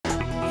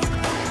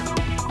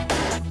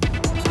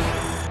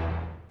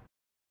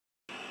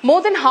More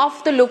than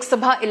half the Lok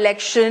Sabha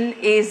election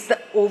is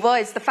over.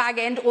 It's the fag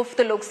end of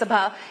the Lok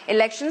Sabha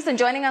elections. And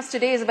joining us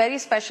today is a very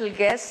special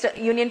guest,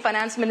 Union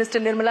Finance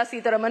Minister Nirmala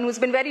Sitharaman, who's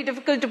been very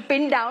difficult to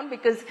pin down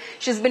because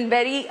she's been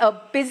very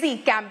busy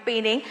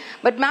campaigning.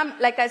 But ma'am,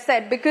 like I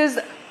said, because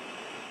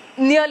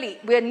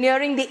we're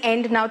nearing the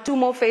end now, 2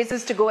 more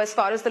phases to go as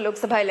far as the Lok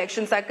Sabha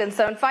elections are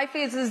concerned. 5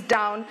 phases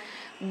down.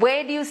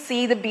 Where do you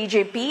see the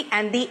BJP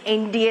and the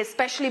NDA,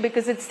 especially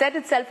because it set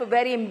itself a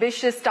very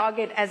ambitious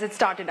target as it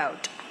started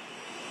out?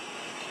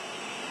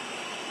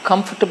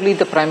 Comfortably,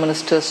 the Prime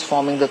Minister is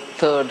forming the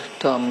 3rd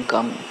term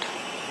government.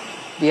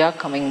 We are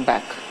coming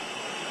back.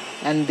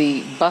 And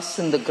the bus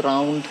in the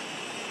ground,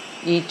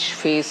 each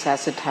phase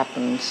as it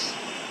happens,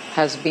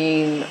 has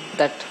been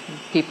that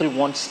people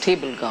want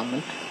stable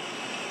government.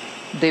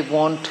 They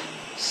want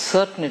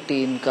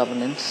certainty in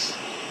governance.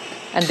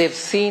 And they've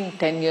seen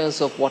 10 years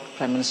of what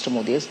Prime Minister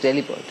Modi has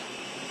delivered.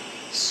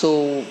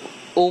 So,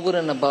 over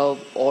and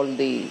above all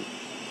the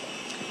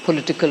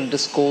political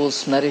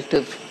discourse,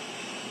 narrative,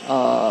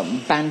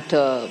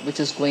 banter which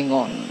is going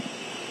on,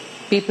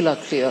 people are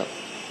clear,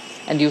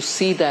 and you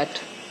see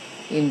that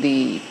in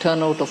the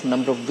turnout of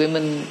number of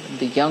women,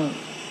 the young.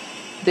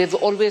 There's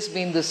always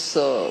been this,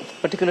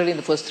 particularly in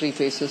the first 3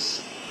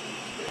 phases,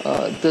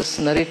 this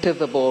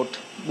narrative about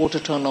voter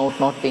turnout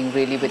not being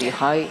really very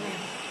high.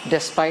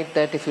 Despite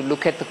that, if you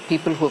look at the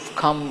people who have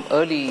come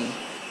early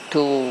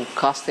to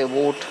cast their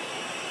vote,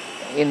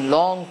 in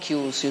long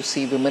queues you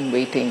see women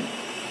waiting.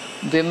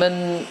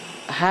 Women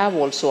have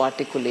also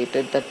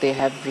articulated that they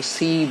have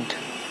received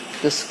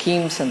the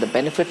schemes and the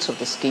benefits of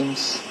the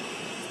schemes.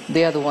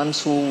 They are the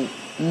ones who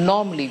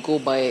normally go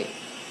by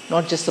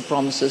not just the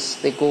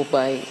promises, they go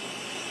by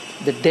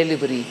the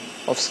delivery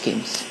of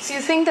schemes. So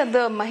you think that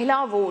the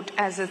Mahila vote,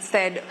 as it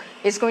said,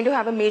 is going to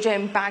have a major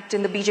impact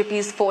in the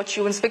BJP's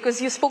fortunes?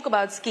 Because you spoke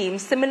about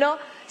schemes. Similar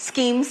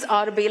schemes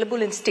are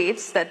available in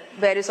states that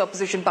various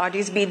opposition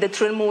parties, be it the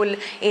Trinamool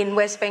in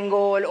West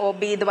Bengal or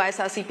be it the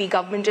YSRCP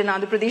government in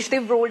Andhra Pradesh,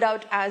 they've rolled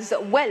out as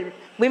well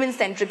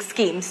women-centric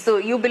schemes. So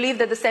you believe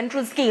that the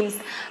central schemes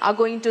are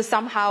going to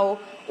somehow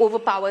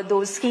overpower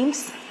those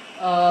schemes?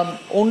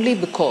 Only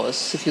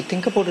because, if you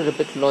think about it a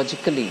bit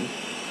logically,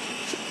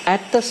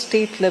 at the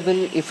state level,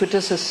 if it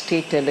is a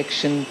state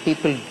election,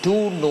 people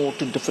do know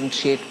to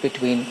differentiate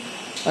between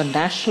a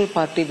national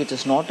party which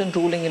is not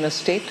enrolling in a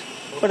state,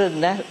 but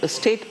a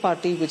state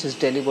party which is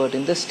delivered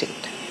in the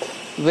state.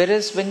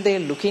 Whereas when they are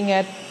looking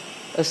at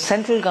a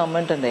central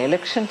government and the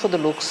election for the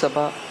Lok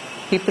Sabha,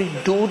 people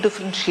do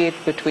differentiate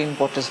between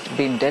what has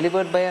been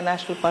delivered by a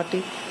national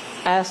party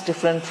as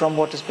different from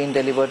what has been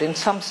delivered in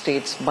some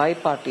states by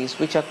parties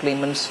which are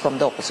claimants from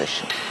the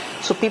opposition.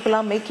 So people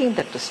are making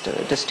that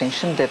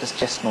distinction, there is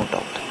just no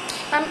doubt.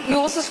 You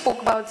also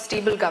spoke about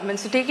stable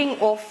government. So taking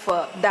off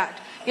that,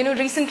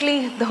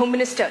 recently the Home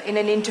Minister in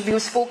an interview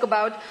spoke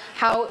about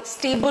how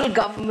stable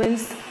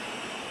governments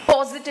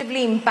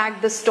positively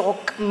impact the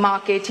stock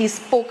market. He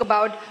spoke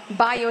about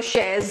buy your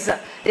shares,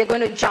 they're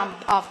going to jump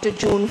after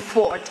June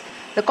 4th.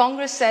 The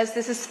Congress says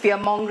this is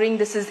fear-mongering,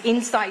 this is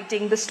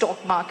inciting the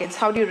stock markets.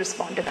 How do you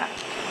respond to that?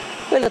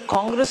 Well, the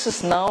Congress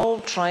is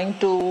now trying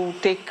to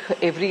take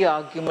every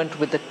argument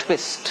with a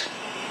twist.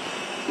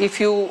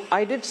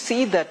 I did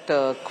see that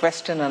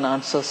question and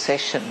answer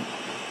session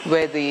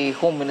where the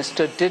Home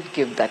Minister did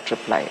give that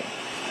reply.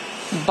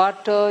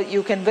 But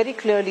you can very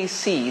clearly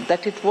see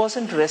that it was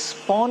in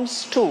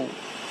response to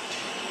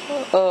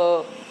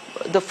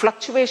the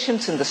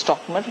fluctuations in the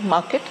stock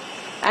market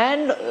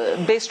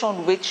and based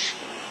on which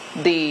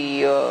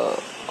the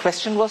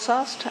question was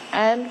asked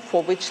and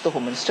for which the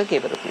Home Minister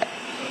gave a reply.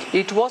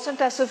 It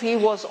wasn't as if he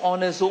was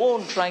on his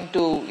own trying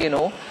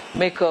to,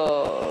 make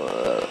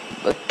a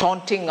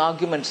taunting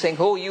argument saying,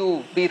 oh,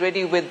 you be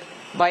ready with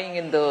buying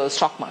in the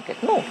stock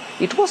market. No,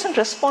 it was in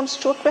response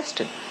to a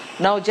question.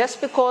 Now,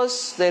 just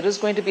because there is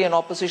going to be an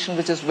opposition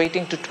which is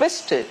waiting to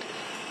twist it,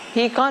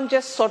 he can't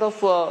just sort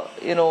of,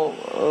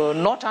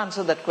 not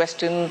answer that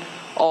question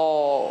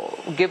or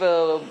give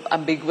an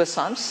ambiguous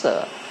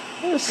answer.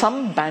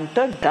 Some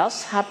banter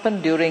does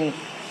happen during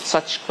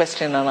such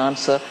question and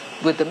answer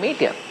with the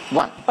media,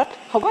 one. But,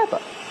 however,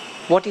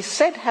 what he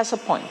said has a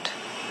point,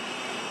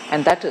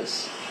 and that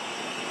is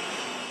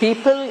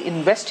people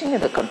investing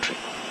in the country,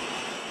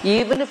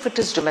 even if it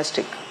is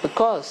domestic,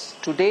 because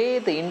today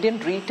the Indian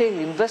retail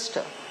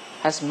investor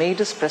has made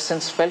his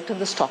presence felt in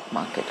the stock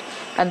market,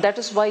 and that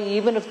is why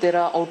even if there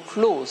are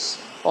outflows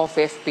of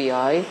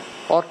FPI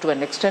or to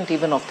an extent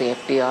even of the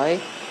FDI,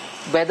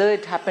 whether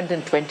it happened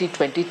in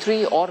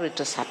 2023 or it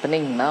is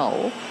happening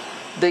now,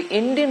 the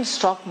Indian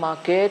stock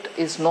market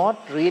is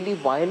not really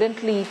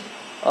violently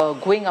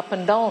going up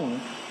and down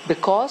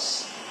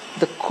because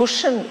the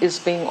cushion is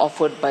being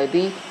offered by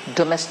the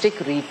domestic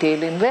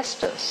retail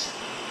investors.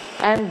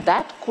 And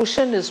that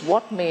cushion is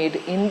what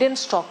made Indian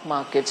stock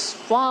markets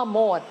far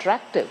more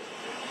attractive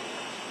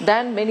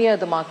than many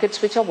other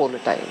markets which are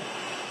volatile.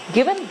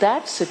 Given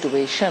that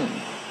situation,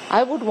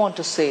 I would want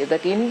to say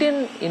that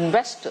Indian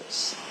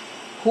investors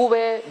who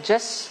were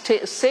just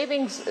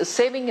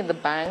saving in the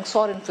banks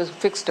or in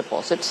fixed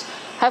deposits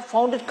have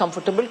found it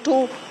comfortable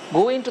to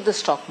go into the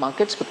stock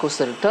markets because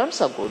the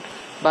returns are good.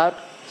 But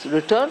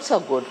returns are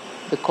good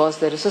because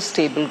there is a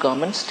stable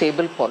government,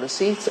 stable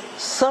policy,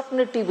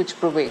 certainty which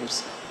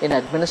prevails in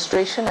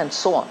administration and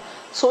so on.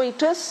 So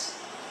it is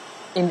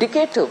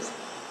indicative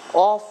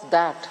of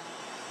that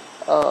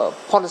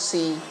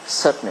policy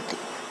certainty.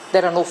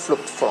 There are no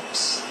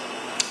flip-flops.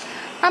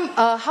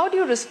 How do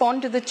you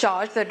respond to the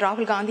charge that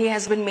Rahul Gandhi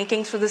has been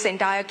making through this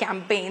entire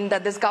campaign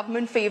that this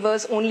government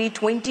favors only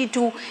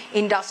 22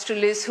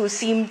 industrialists who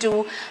seem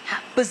to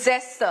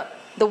possess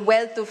the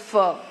wealth of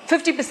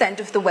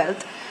 50% of the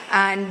wealth,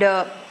 and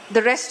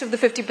the rest of the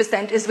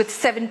 50% is with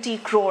 70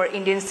 crore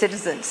Indian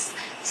citizens?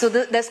 So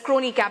there's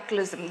crony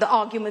capitalism, the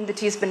argument that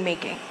he's been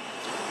making.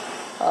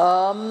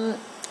 I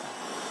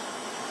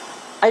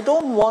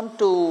don't want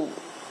to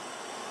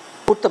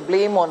put the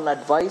blame on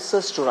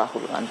advisors to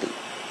Rahul Gandhi.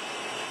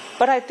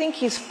 But I think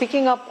he's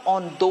picking up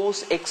on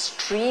those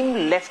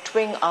extreme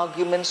left-wing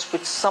arguments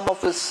which some of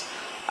his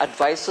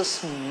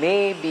advisors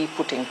may be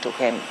putting to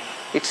him.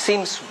 It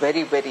seems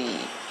very, very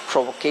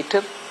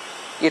provocative.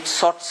 It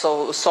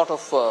sort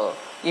of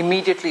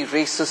immediately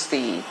raises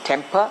the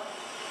temper.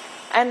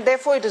 And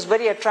therefore it is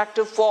very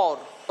attractive for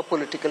a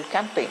political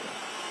campaign.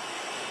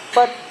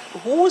 But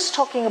who is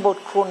talking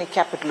about crony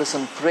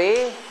capitalism?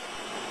 Pray,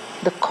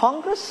 the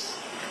Congress?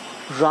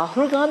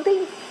 Rahul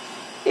Gandhi?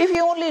 If he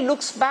only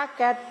looks back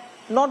at,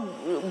 not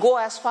go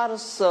as far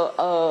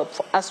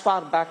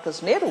back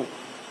as Nehru,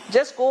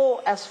 just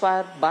go as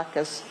far back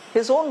as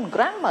his own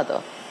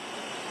grandmother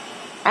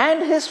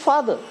and his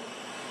father.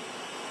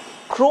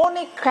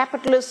 Crony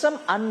capitalism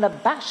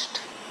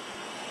unabashed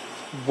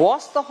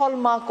was the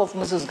hallmark of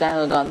Mrs.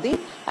 Gandhi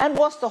and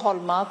was the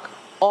hallmark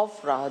of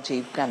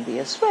Rajiv Gandhi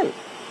as well.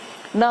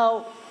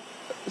 Now,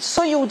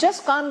 so you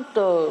just can't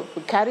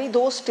carry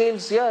those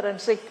tales here and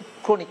say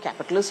crony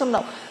capitalism.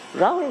 Now,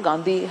 Rahul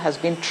Gandhi has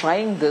been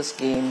trying this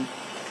game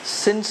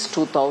since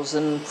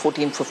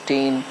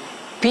 2014-15,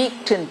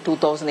 peaked in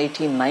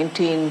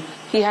 2018-19.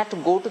 He had to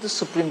go to the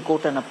Supreme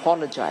Court and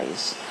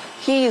apologize.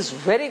 He is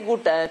very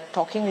good at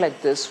talking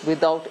like this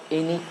without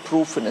any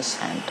proof in his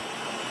hand.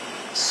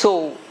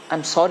 So,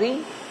 I'm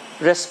sorry,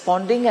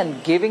 responding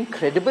and giving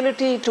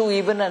credibility to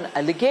even an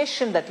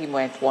allegation that he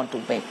might want to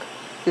make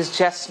is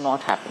just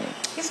not happening.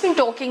 He's been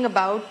talking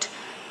about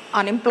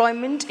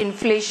unemployment,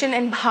 inflation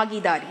and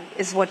bhagidari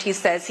is what he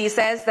says. He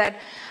says that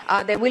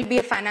there will be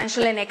a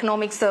financial and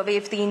economic survey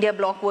if the India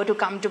bloc were to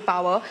come to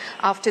power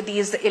after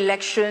these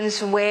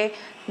elections, where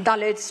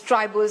Dalits,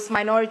 tribals,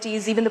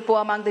 minorities, even the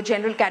poor among the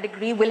general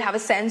category will have a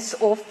sense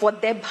of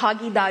what their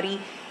bhagidari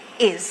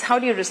is. How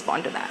do you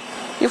respond to that?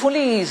 If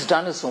only he's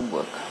done his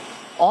homework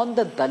on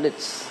the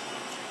Dalits,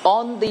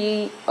 on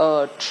the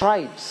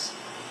tribes,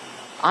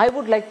 I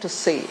would like to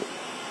say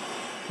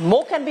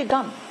more can be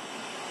done.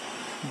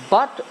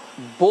 But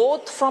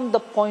both from the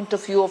point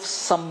of view of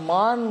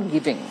Samman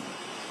giving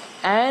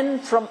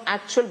and from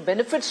actual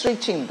benefits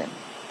reaching them,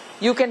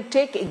 you can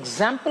take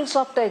examples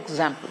after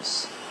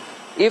examples.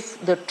 If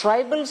the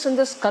tribals in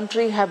this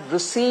country have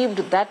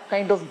received that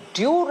kind of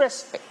due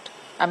respect,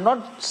 I'm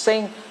not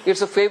saying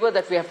it's a favor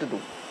that we have to do,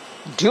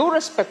 due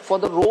respect for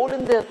the role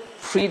in the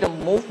freedom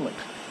movement,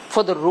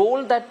 for the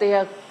role that they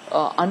are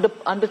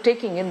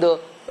undertaking in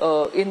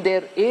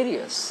their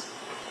areas,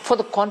 for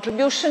the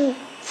contribution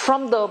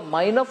from the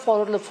minor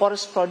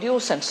forest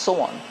produce and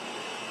so on,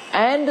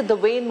 and the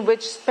way in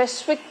which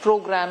specific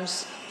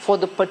programs for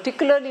the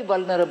particularly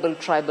vulnerable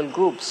tribal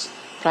groups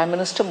Prime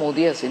Minister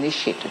Modi has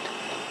initiated,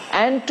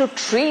 and to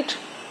treat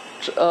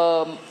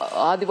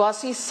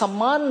Adivasi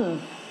Samman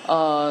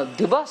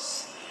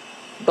Divas,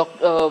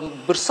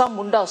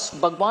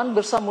 Bhagwan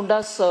Birsa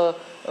Munda's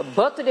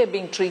birthday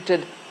being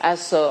treated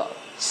as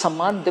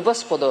Samman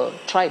Divas for the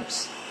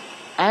tribes,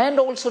 and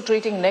also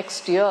treating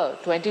next year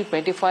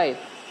 2025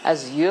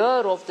 as year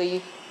of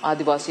the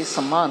Adivasi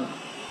Samman.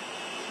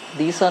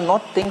 These are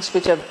not things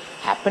which have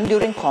happened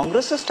during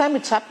Congress's time,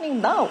 it's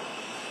happening now.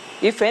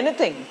 If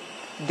anything,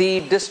 the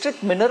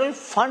District Mineral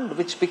Fund,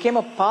 which became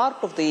a part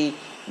of the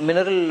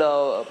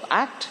Mineral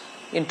Act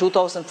in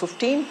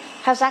 2015,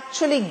 has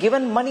actually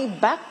given money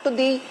back to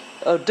the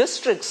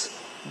districts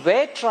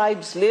where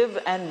tribes live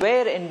and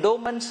where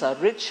endowments are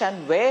rich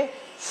and where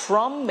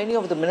from many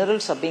of the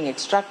minerals are being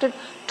extracted.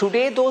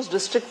 Today those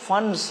district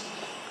funds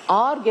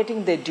are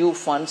getting their due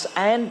funds,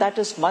 and that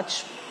is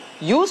much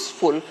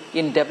useful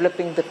in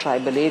developing the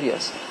tribal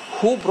areas.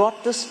 Who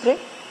brought this spray?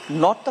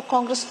 Not the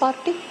Congress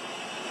party.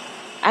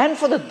 And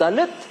for the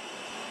Dalit,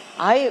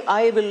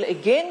 I will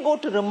again go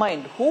to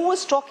remind, who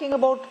was talking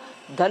about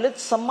Dalit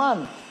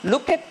Samman?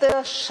 Look at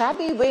the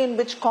shabby way in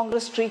which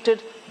Congress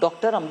treated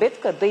Dr.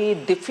 Ambedkar. They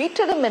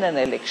defeated him in an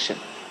election.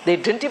 They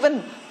didn't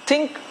even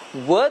think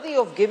worthy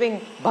of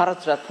giving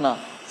Bharat Ratna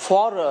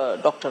for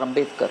Dr.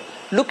 Ambedkar.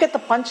 Look at the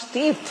Panch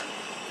Tirth,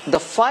 the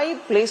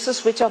 5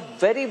 places which are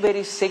very,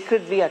 very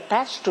sacredly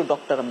attached to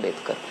Dr.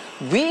 Ambedkar.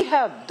 We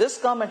have, this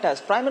government has,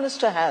 Prime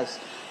Minister has,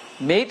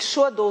 made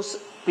sure those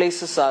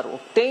places are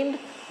obtained.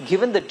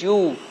 given the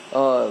due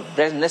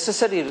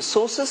necessary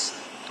resources,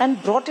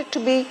 and brought it to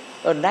be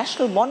a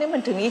national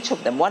monument in each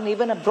of them, one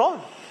even abroad,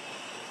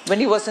 when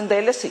he was in the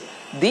LSE.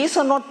 These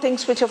are not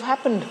things which have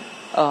happened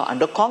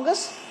under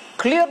Congress.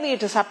 Clearly,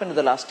 it has happened in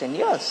the last 10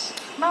 years.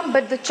 Ma'am,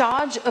 but the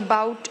charge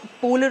about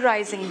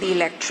polarizing the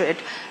electorate,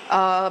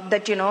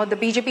 that, the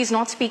BJP is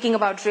not speaking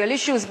about real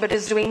issues, but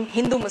is doing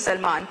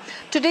Hindu-Mussalman.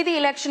 Today, the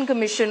Election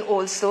Commission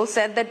also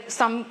said that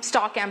some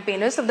star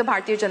campaigners of the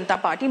Bharatiya Janata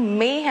Party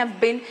may have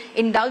been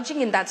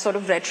indulging in that sort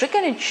of rhetoric,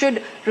 and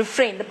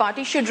the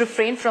party should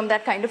refrain from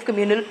that kind of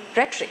communal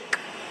rhetoric.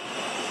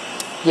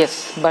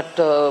 Yes, but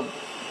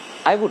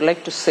I would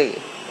like to say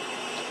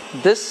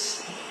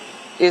this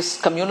is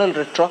communal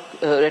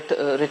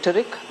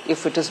rhetoric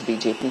if it is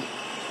BJP.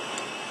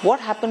 What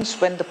happens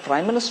when the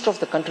Prime Minister of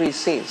the country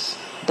says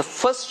the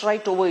first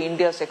right over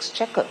India's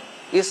exchequer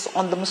is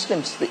on the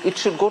Muslims, it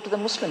should go to the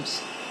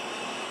Muslims?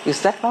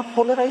 Is that not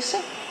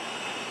polarizing?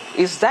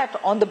 Is that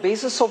on the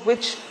basis of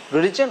which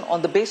religion,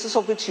 on the basis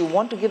of which you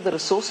want to give the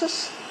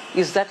resources?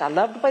 Is that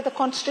allowed by the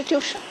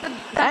Constitution?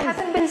 That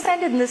hasn't been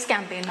said in this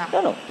campaign now.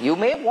 No. You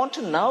may want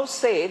to now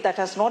say that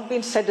has not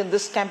been said in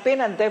this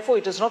campaign and therefore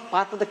it is not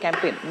part of the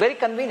campaign. Very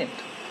convenient.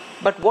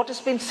 But what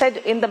has been said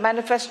in the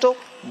manifesto,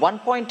 one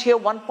point here,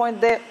 one point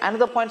there,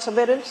 another point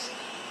somewhere else,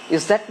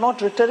 is that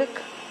not rhetoric?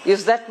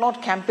 Is that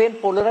not campaign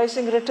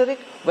polarizing rhetoric?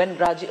 When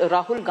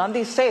Rahul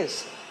Gandhi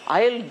says,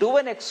 I'll do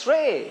an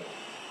X-ray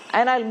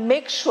and I'll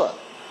make sure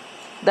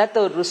that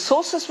the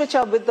resources which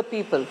are with the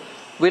people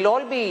will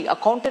all be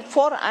accounted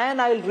for and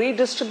I'll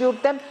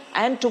redistribute them.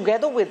 And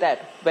together with that,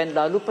 when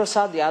Lalu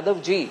Prasad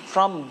Yadav ji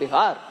from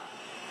Bihar,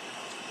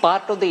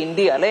 part of the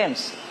India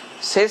Alliance,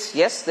 says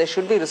yes, there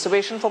should be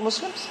reservation for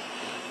Muslims,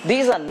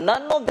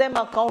 none of them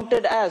are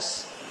counted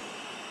as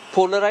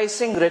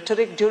polarizing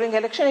rhetoric during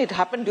election. It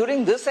happened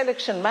during this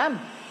election, ma'am.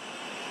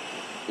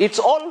 It's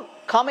all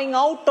coming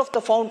out of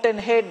the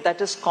fountainhead, that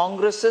is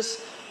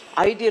Congress's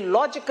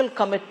ideological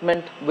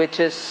commitment, which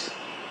is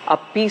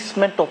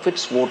appeasement of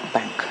its vote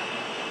bank.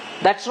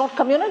 That's not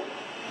communal.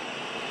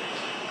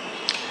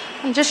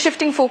 Just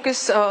shifting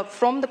focus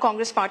from the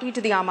Congress party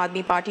to the Aam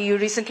Aadmi party, you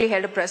recently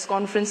held a press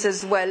conference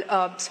as well.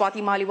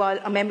 Swati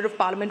Maliwal, a member of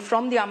parliament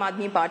from the Aam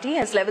Aadmi party,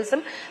 has leveled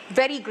some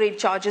very grave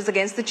charges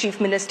against the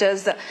chief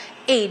minister's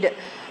aide.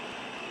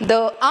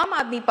 The Aam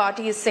Aadmi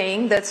party is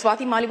saying that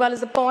Swati Maliwal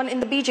is a pawn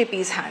in the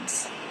BJP's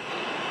hands.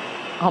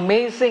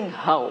 Amazing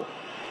how,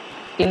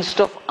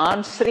 instead of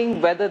answering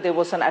whether there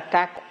was an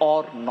attack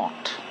or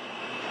not,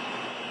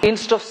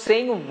 instead of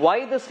saying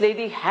why this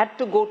lady had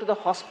to go to the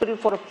hospital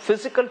for a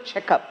physical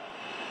checkup,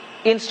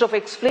 instead of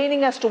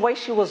explaining as to why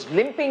she was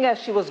limping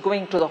as she was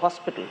going to the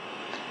hospital,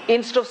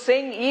 instead of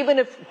saying even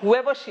if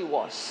whoever she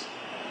was,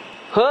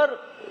 her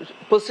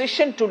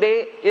position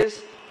today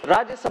is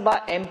Rajya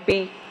Sabha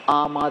MP,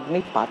 Aam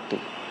Aadmi Party.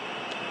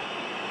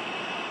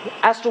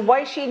 As to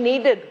why she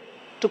needed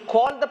to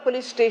call the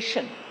police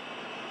station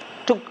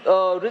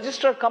to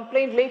register a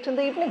complaint late in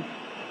the evening,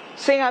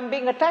 saying I'm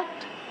being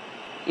attacked,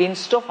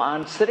 instead of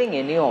answering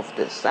any of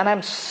this. And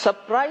I'm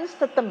surprised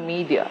that the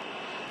media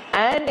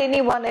and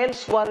anyone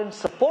else who are in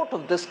support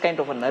of this kind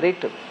of a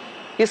narrative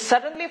is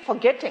suddenly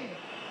forgetting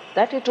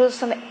that it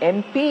was an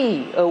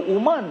MP, a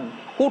woman,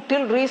 who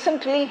till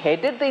recently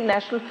headed the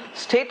National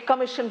State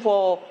Commission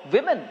for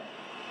Women,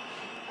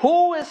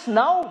 who is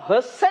now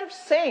herself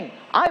saying,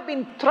 I've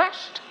been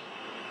thrashed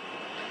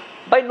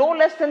by no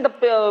less than the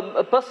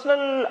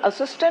personal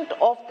assistant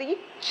of the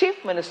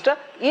Chief Minister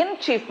in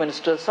Chief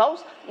Minister's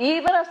house,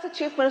 even as the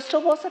Chief Minister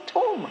was at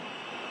home.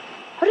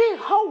 Hurry,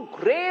 how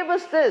grave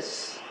is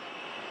this?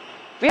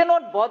 We are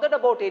not bothered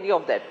about any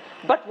of that.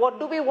 But what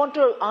do we want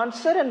to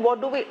answer and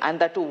what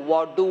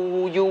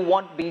do you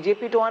want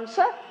BJP to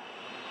answer?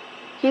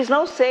 He's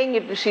now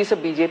saying she's a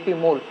BJP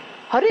mole.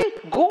 Hurry,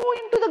 go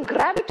into the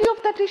gravity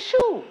of that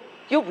issue.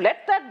 You've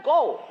let that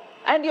go.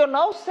 And you're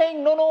now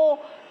saying, no,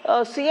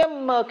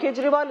 CM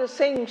Kejriwal is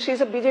saying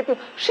she's a BJP.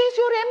 She's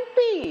your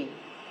MP.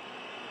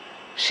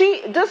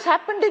 This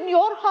happened in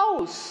your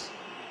house.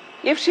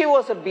 If she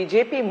was a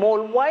BJP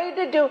mole, why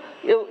did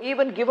you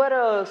even give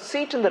her a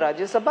seat in the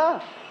Rajya Sabha?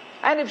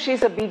 And if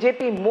she's a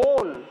BJP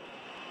mole,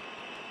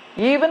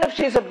 even if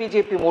she's a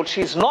BJP mole,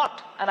 she's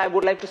not. And I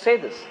would like to say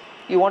this.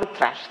 You want to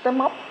thrash them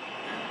up?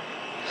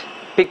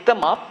 Pick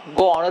them up,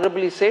 go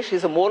honorably say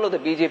she's a mole of the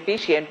BJP,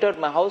 she entered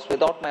my house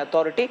without my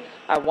authority,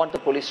 I want the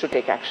police to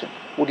take action.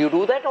 Would you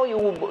do that or you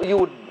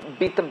would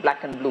beat them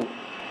black and blue?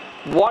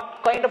 What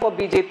kind of a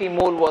BJP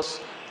mole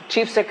was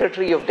Chief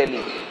Secretary of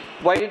Delhi?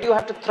 Why did you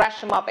have to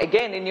thrash him up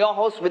again in your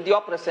house with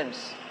your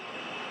presence?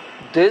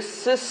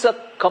 This is a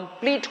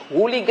complete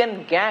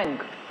hooligan gang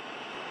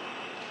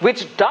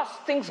which does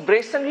things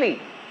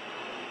brazenly,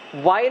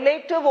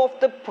 violative of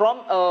the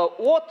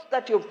oath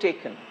that you've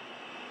taken.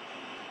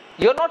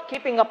 You're not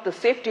keeping up the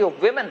safety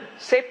of women,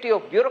 safety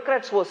of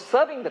bureaucrats who are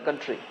serving the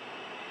country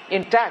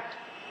intact.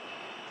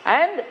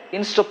 And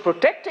instead of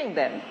protecting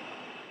them,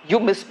 you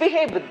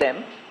misbehave with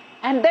them.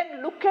 And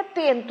then look at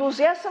the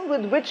enthusiasm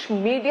with which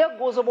media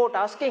goes about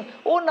asking,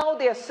 oh, now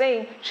they are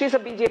saying she's a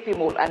BJP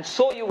mole. And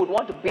so you would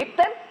want to beat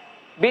them?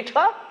 beat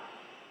her?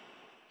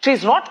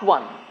 She's not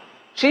one.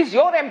 She's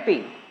your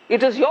MP.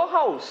 It is your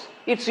house.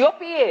 It's your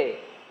PA.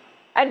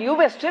 And you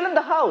were still in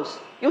the house.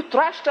 You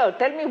thrashed her.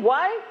 Tell me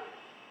why?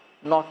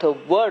 Not a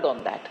word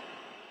on that.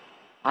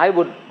 I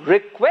would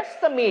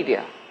request the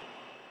media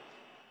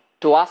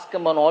to ask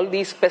him on all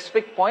these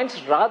specific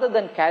points rather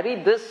than carry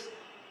this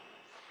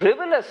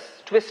frivolous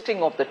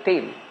twisting of the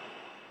tail.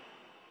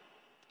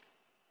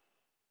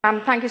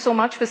 Thank you so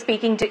much for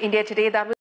speaking to India Today. That was